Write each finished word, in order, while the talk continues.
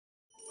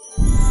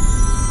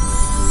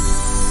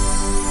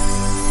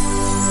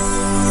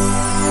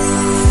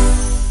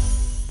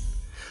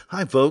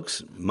Hi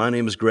folks, my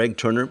name is Greg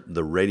Turner,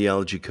 the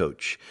radiology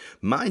coach.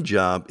 My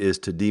job is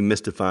to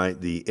demystify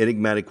the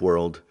enigmatic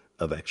world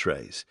of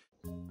x-rays.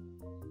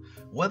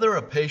 Whether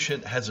a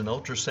patient has an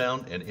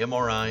ultrasound, an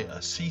MRI,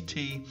 a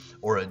CT,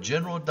 or a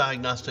general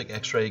diagnostic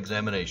x-ray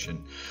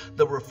examination,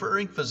 the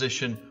referring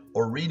physician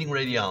or reading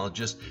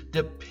radiologist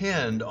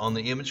depend on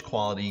the image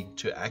quality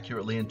to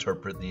accurately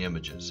interpret the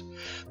images.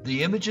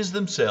 The images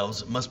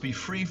themselves must be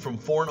free from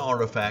foreign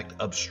artifact,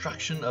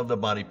 obstruction of the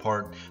body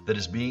part that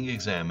is being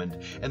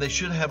examined, and they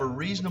should have a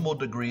reasonable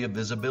degree of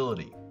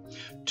visibility.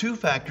 Two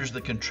factors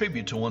that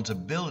contribute to one's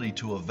ability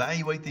to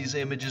evaluate these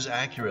images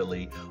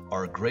accurately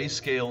are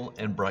grayscale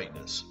and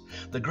brightness.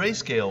 The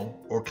grayscale,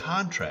 or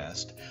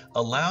contrast,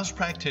 allows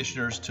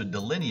practitioners to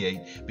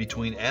delineate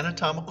between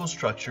anatomical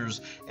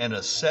structures and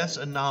assess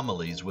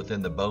anomalies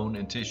within the bone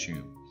and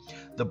tissue.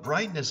 The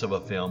brightness of a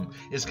film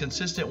is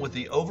consistent with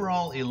the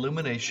overall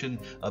illumination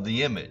of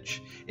the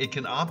image. It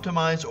can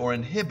optimize or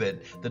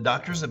inhibit the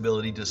doctor's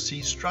ability to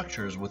see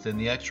structures within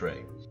the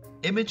X-ray.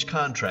 Image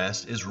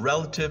contrast is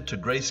relative to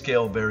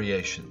grayscale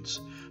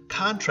variations.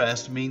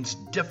 Contrast means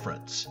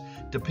difference.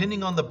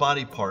 Depending on the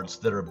body parts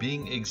that are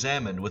being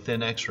examined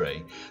within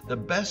X-ray, the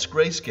best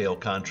grayscale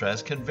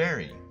contrast can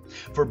vary.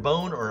 For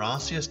bone or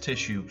osseous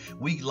tissue,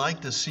 we like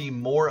to see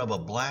more of a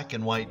black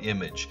and white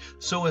image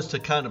so as to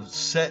kind of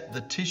set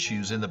the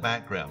tissues in the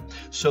background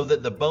so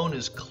that the bone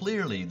is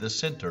clearly the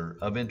center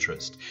of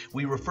interest.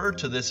 We refer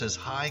to this as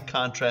high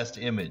contrast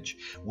image,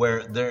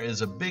 where there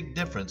is a big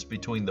difference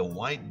between the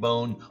white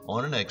bone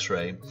on an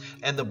X-ray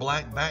and the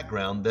black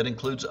background that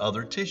includes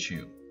other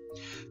tissue.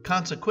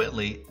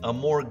 Consequently, a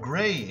more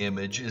gray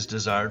image is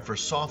desired for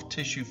soft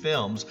tissue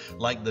films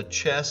like the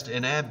chest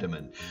and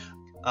abdomen.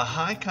 A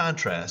high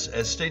contrast,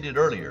 as stated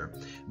earlier,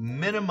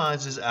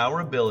 minimizes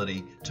our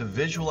ability to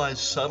visualize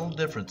subtle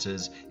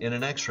differences in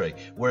an X-ray,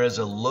 whereas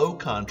a low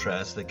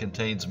contrast that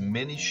contains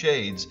many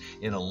shades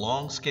in a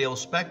long scale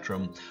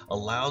spectrum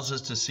allows us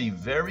to see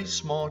very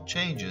small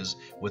changes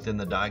within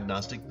the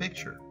diagnostic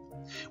picture.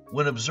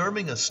 When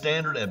observing a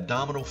standard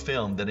abdominal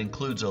film that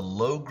includes a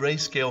low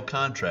grayscale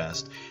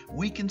contrast,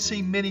 we can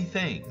see many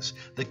things: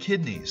 the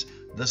kidneys,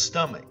 the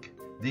stomach,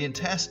 the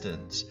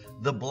intestines,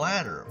 the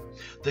bladder.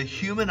 The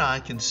human eye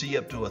can see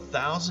up to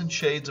 1,000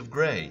 shades of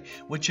gray,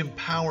 which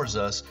empowers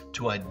us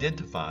to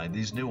identify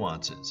these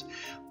nuances.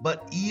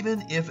 But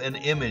even if an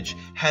image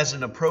has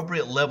an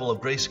appropriate level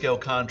of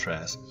grayscale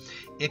contrast,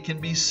 it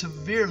can be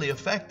severely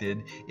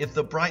affected if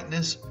the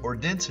brightness or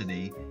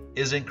density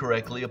is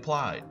incorrectly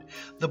applied.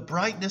 The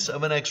brightness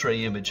of an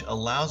X-ray image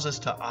allows us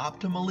to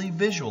optimally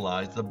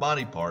visualize the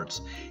body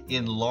parts,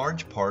 in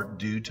large part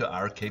due to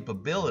our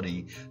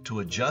capability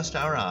to adjust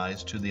our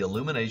eyes to the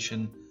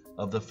illumination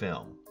of the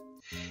film.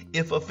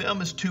 If a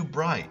film is too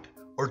bright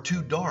or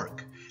too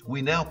dark,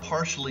 we now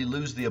partially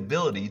lose the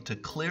ability to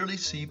clearly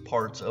see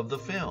parts of the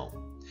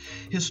film.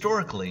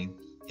 Historically,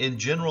 in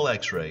general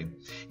X-ray,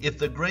 if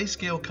the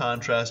grayscale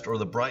contrast or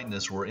the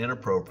brightness were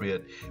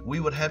inappropriate, we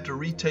would have to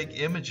retake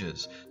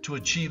images to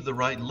achieve the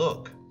right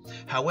look.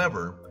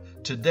 However,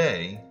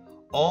 today,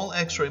 all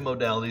X-ray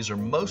modalities are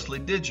mostly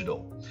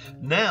digital.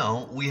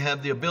 Now we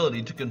have the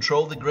ability to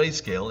control the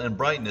grayscale and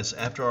brightness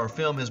after our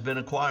film has been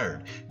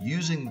acquired,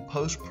 using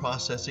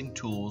post-processing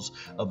tools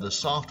of the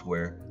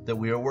software that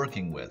we are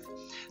working with.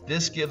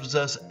 This gives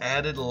us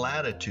added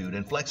latitude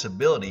and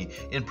flexibility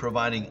in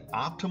providing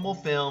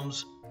optimal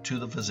films to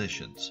the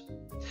physicians.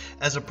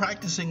 As a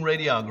practicing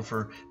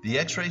radiographer, the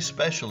X-ray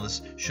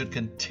specialist should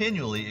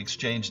continually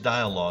exchange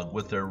dialogue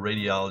with their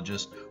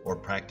radiologist or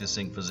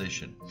practicing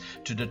physician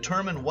to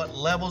determine what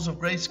levels of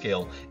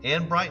grayscale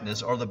and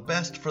brightness are the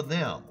best for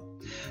them.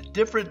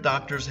 Different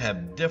doctors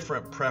have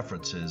different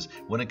preferences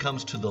when it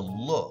comes to the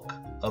look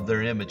of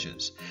their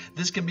images.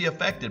 This can be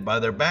affected by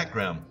their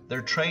background,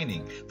 their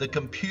training, the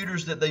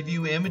computers that they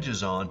view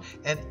images on,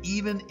 and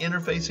even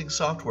interfacing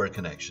software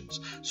connections.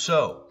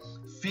 So,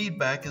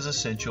 feedback is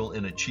essential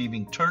in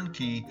achieving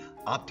turnkey,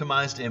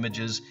 optimized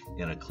images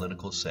in a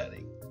clinical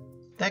setting.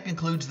 That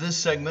concludes this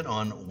segment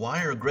on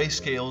why are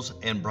grayscales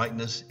and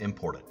brightness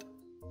important.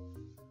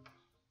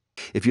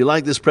 If you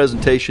like this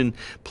presentation,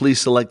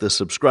 please select the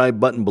subscribe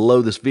button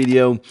below this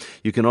video.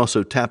 You can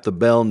also tap the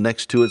bell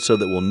next to it so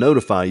that we'll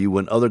notify you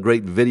when other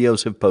great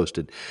videos have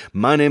posted.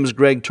 My name is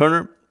Greg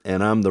Turner,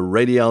 and I'm the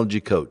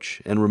radiology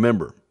coach. And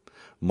remember,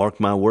 mark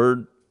my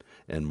word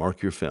and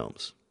mark your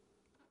films.